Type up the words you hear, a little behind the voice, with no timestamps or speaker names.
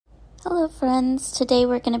Hello friends, today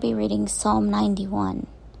we're going to be reading Psalm 91.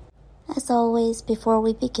 As always, before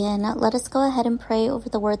we begin, let us go ahead and pray over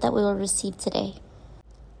the word that we will receive today.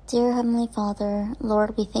 Dear Heavenly Father,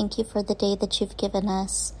 Lord, we thank you for the day that you've given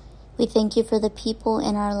us. We thank you for the people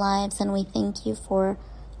in our lives, and we thank you for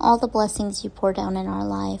all the blessings you pour down in our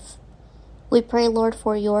life. We pray, Lord,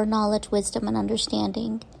 for your knowledge, wisdom, and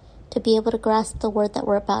understanding to be able to grasp the word that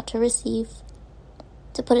we're about to receive,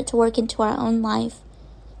 to put it to work into our own life,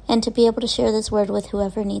 and to be able to share this word with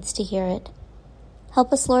whoever needs to hear it.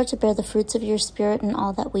 Help us, Lord, to bear the fruits of your Spirit in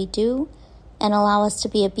all that we do, and allow us to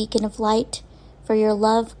be a beacon of light for your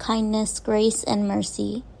love, kindness, grace, and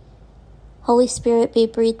mercy. Holy Spirit, be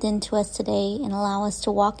breathed into us today and allow us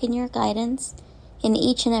to walk in your guidance in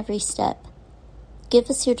each and every step. Give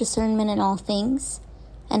us your discernment in all things,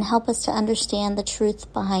 and help us to understand the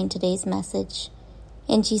truth behind today's message.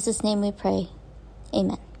 In Jesus' name we pray.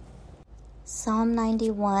 Amen. Psalm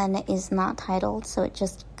 91 is not titled, so it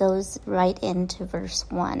just goes right into verse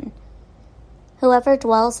 1. Whoever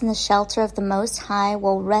dwells in the shelter of the Most High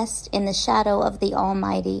will rest in the shadow of the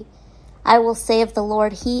Almighty. I will say of the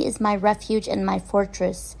Lord, He is my refuge and my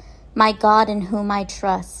fortress, my God in whom I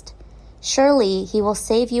trust. Surely He will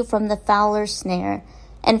save you from the fowler's snare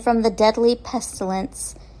and from the deadly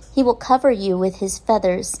pestilence. He will cover you with His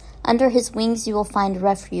feathers. Under His wings you will find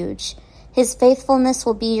refuge. His faithfulness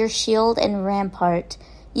will be your shield and rampart.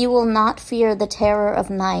 You will not fear the terror of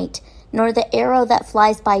night, nor the arrow that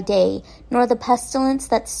flies by day, nor the pestilence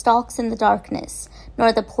that stalks in the darkness,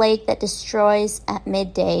 nor the plague that destroys at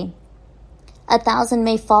midday. 1,000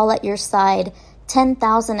 may fall at your side,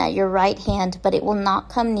 10,000 at your right hand, but it will not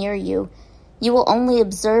come near you. You will only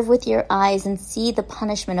observe with your eyes and see the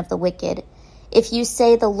punishment of the wicked. If you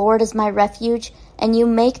say, the Lord is my refuge, and you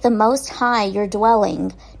make the Most High your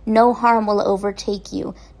dwelling, no harm will overtake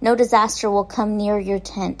you, no disaster will come near your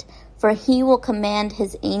tent, for He will command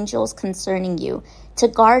His angels concerning you, to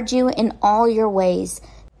guard you in all your ways.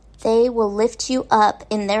 They will lift you up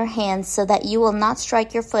in their hands so that you will not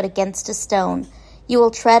strike your foot against a stone. You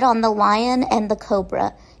will tread on the lion and the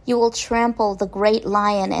cobra. You will trample the great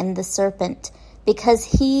lion and the serpent. Because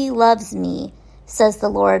He loves me, says the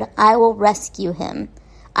Lord, I will rescue him.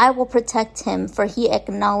 I will protect him, for he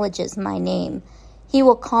acknowledges my name. He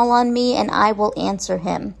will call on me, and I will answer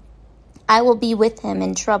him. I will be with him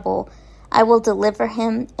in trouble. I will deliver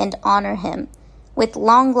him and honor him. With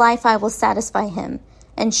long life I will satisfy him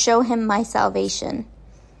and show him my salvation.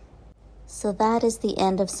 So that is the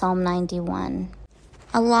end of Psalm 91.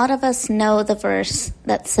 A lot of us know the verse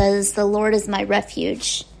that says, the Lord is my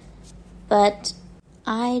refuge. But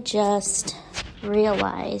I just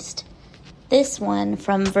realized this one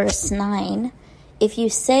from verse 9. If you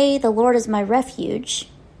say the Lord is my refuge,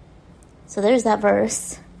 so there's that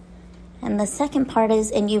verse. And the second part is,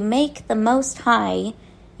 and you make the Most High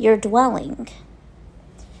your dwelling.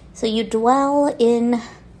 So you dwell in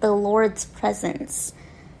the Lord's presence.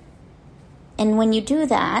 And when you do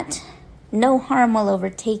that, no harm will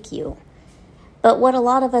overtake you. But what a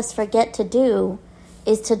lot of us forget to do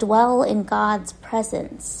is to dwell in God's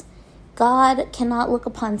presence. God cannot look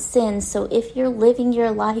upon sin, so if you're living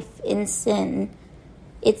your life in sin,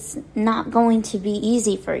 it's not going to be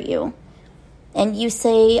easy for you. And you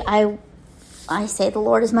say, I say the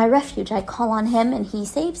Lord is my refuge. I call on Him and He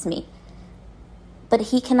saves me. But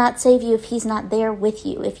He cannot save you if He's not there with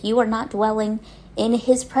you. If you are not dwelling in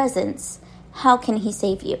His presence, how can He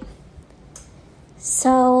save you?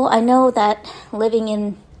 So I know that living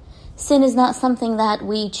in sin is not something that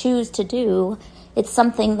we choose to do. It's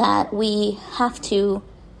something that we have to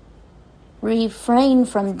refrain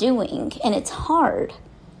from doing, and it's hard.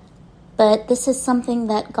 But this is something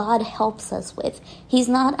that God helps us with. He's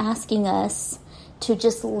not asking us to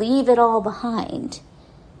just leave it all behind.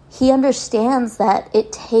 He understands that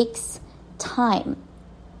it takes time.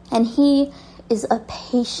 And He is a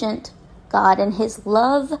patient God, and His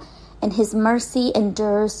love and His mercy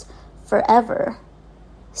endures forever.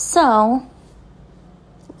 So,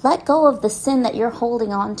 let go of the sin that you're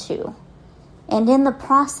holding on to. And in the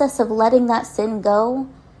process of letting that sin go,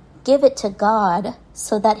 give it to God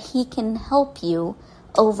so that He can help you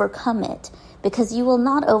overcome it. Because you will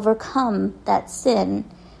not overcome that sin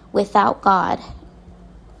without God.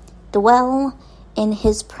 Dwell in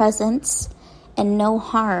His presence, and no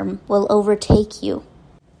harm will overtake you.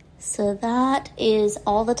 So that is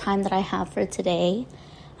all the time that I have for today.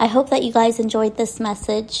 I hope that you guys enjoyed this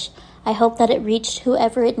message. I hope that it reached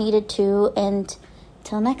whoever it needed to. And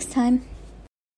till next time.